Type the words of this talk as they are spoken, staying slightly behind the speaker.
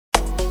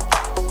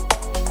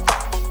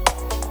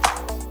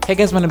Hey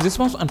guys, my name is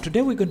Ismail and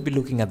today we're going to be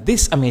looking at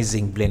this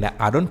amazing Blender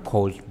add-on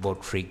called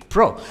Boat Rig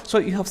Pro. So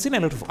you have seen a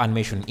lot of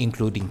animation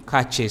including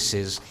car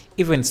chases,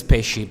 even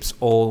spaceships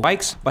or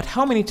bikes, but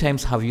how many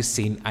times have you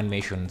seen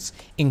animations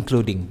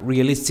including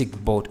realistic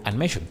boat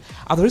animation?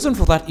 And the reason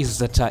for that is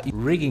that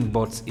rigging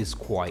boats is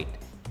quite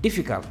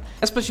difficult,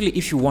 especially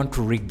if you want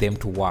to rig them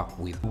to work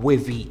with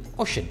wavy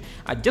ocean.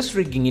 Just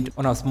rigging it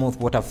on a smooth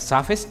water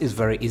surface is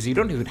very easy. You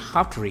don't even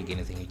have to rig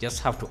anything. You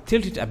just have to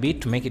tilt it a bit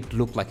to make it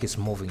look like it's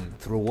moving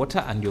through water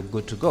and you're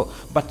good to go.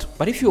 But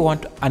if you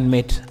want to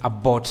animate a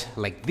boat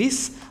like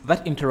this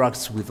that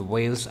interacts with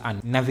waves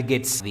and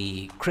navigates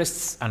the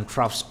crests and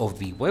troughs of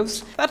the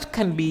waves, that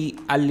can be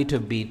a little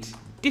bit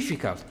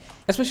difficult,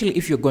 especially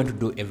if you're going to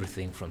do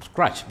everything from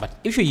scratch. But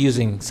if you're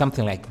using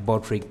something like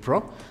Boat Rig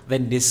Pro,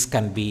 then this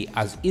can be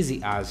as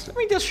easy as, let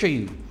me just show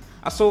you.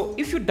 So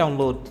if you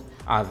download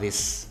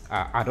this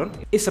add-on,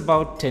 it's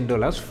about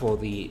 $10 for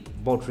the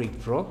Boat Rig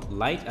Pro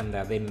Lite, and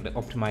then the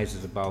optimized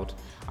is about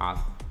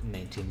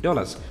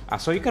 $19.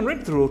 So you can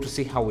read through to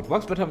see how it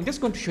works, but I'm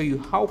just going to show you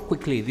how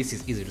quickly this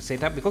is easy to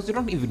set up, because you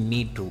don't even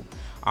need to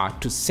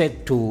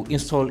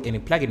install any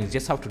plugins. You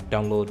just have to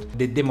download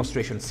the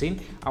demonstration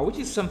scene, which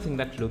is something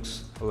that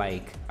looks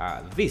like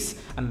this.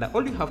 And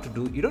all you have to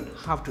do, you don't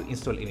have to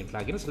install any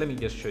plugins. Let me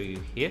just show you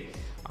here.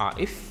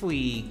 If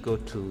we go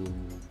to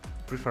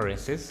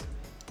preferences,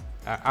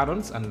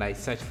 add-ons, and I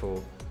search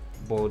for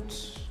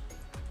boat,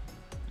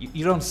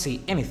 you don't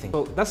see anything.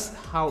 So that's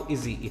how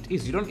easy it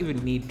is. You don't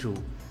even need to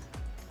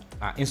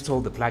install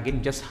the plugin.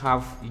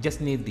 You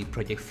just need the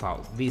project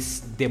file,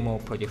 this demo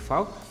project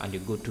file, and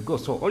you're good to go.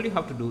 So all you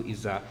have to do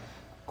is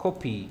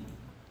copy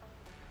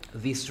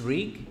this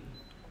rig.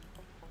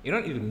 You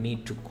don't even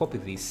need to copy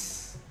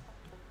this.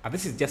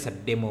 This is just a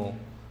demo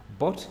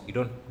bot. You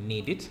don't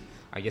need it.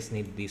 I just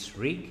need this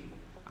rig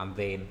and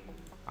then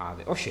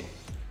the ocean.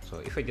 So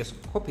if I just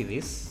copy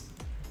this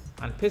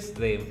and paste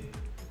them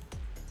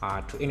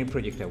to any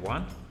project I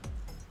want,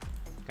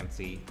 you can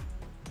see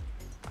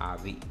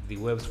the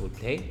waves will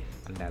play,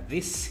 and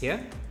this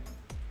here,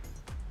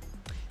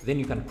 then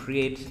you can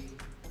create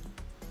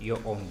your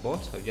own boat.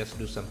 I'll just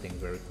do something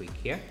very quick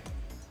here.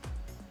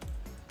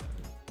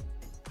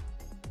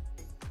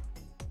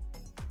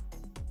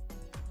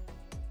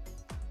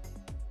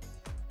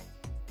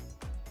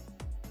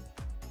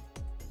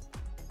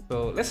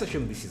 So let's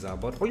assume this is our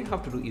boat. All you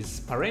have to do is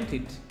parent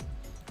it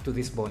to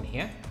this bone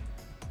here.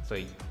 So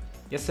you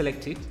just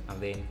select it and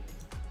then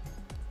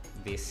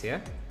this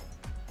here,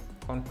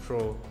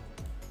 Control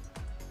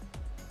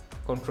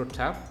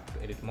tab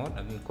to edit mode,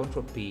 and then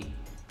Control P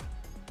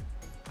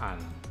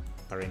and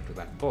parent to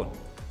that bone.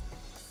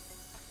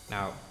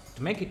 Now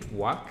to make it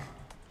work,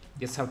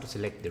 just have to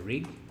select the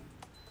rig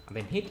and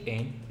then hit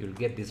N. You'll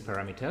get these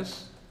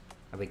parameters,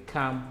 and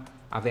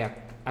they are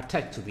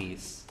attached to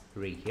this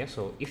rig here.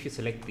 So if you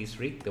select this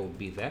rig, they will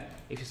be there.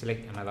 If you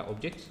select another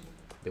object,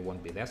 they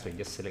won't be there. So you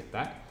just select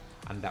that,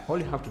 and all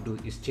you have to do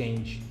is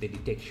change the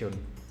detection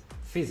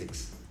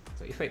physics.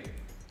 So if I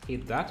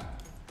hit that,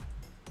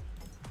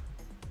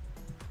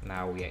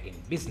 now we are in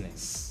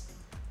business.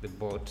 The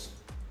boat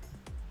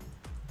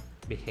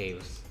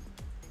behaves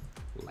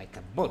like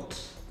a boat.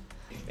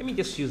 Let me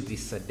just use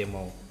this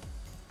demo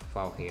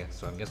file here.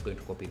 So I'm just going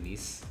to copy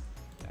this,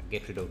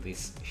 get rid of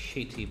this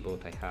shitty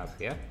boat I have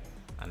here,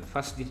 and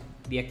first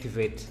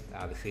deactivate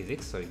the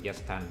physics. So you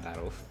just turn that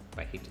off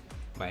by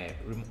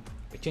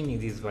changing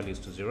these values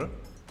to 0.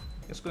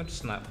 Just going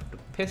to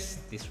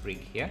paste this rig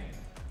here.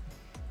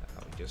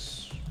 I'll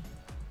just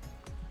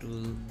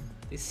do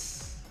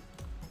this.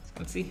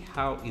 You can see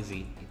how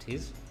easy it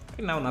is.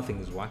 Right now nothing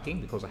is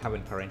working because I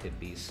haven't parented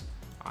this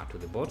to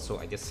the boat. So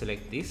I just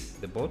select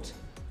the boat,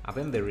 and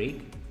then the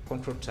rig,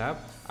 Control Tab,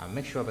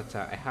 make sure that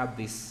I have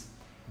this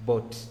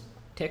boat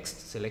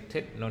text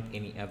selected, not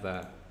any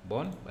other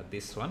bone but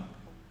this one.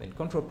 Then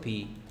Control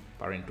P,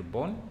 parent to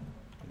bone,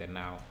 and then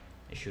now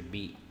it should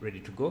be ready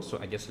to go. So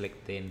I just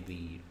select then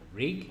the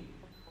rig,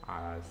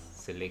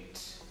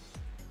 select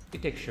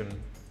detection,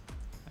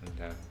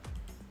 and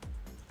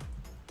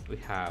we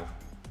have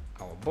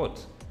our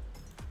boat.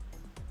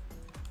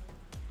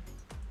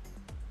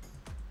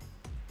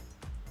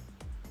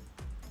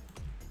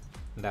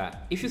 Now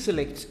if you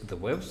select the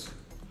waves,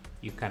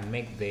 you can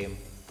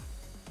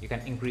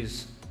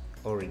increase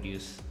or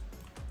reduce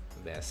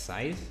their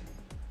size.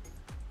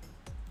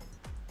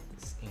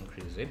 Let's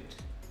increase it,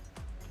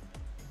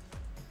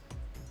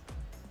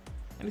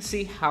 and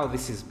see how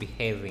this is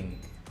behaving,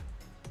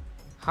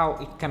 how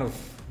it kind of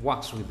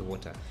works with the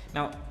water.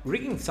 Now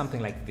rigging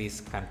something like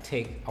this can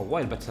take a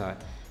while, but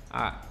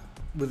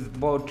with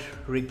Boat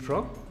Rig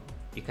Pro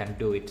you can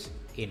do it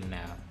in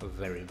a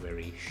very,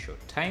 very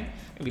short time.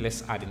 Maybe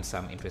let's add in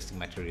some interesting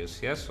materials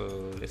here.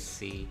 So let's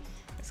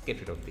get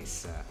rid of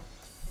this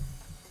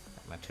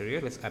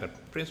material. Let's add a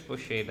principal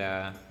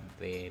shader,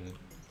 then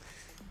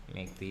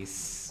make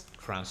this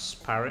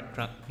transparent,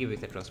 give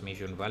it a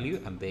transmission value,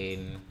 and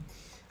then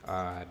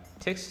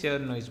texture,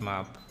 noise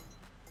map,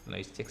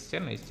 noise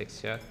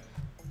texture,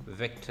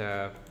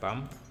 vector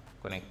bump,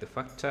 connect the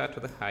factor to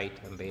the height,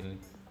 and then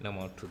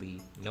normal to the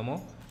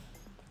normal,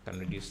 can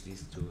reduce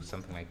this to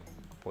something like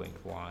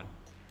 0.1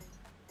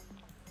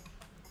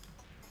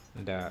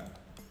 and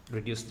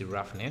reduce the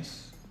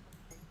roughness,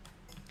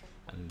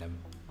 and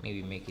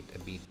maybe make it a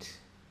bit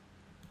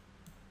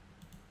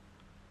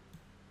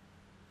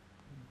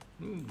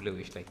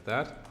bluish like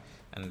that,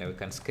 and we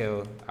can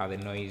scale the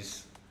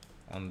noise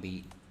on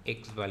the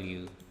X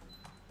value.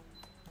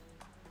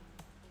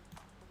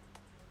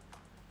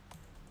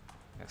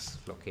 Yes,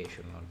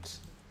 location, not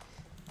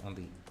on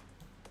the.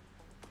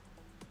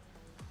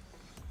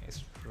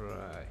 Let's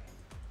try.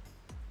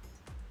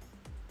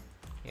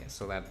 Yeah,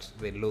 so that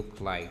they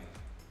look like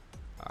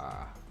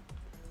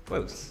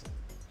waves.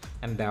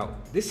 And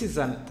this is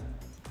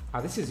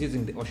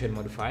using the ocean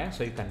modifier,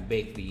 so you can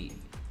bake the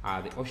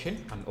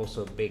ocean and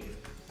also bake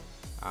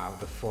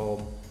the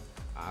foam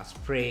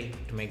spray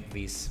to make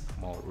this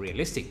more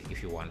realistic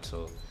if you want.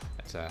 So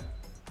that's you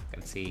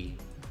can see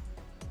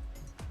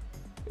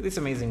this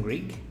amazing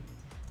rig.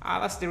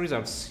 That's the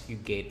results you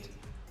get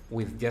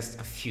with just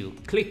a few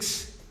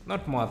clicks,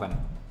 not more than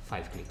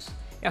 5 clicks.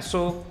 Yeah,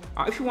 so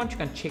if you want, you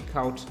can check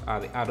out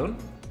the add-on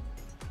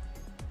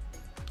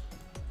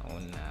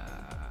on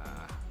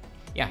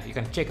yeah, you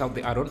can check out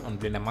the add-on on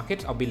Blender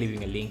Market. I'll be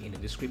leaving a link in the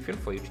description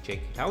for you to check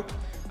it out.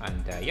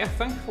 And yeah,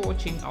 thanks for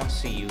watching. I'll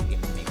see you in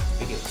the next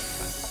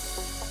video.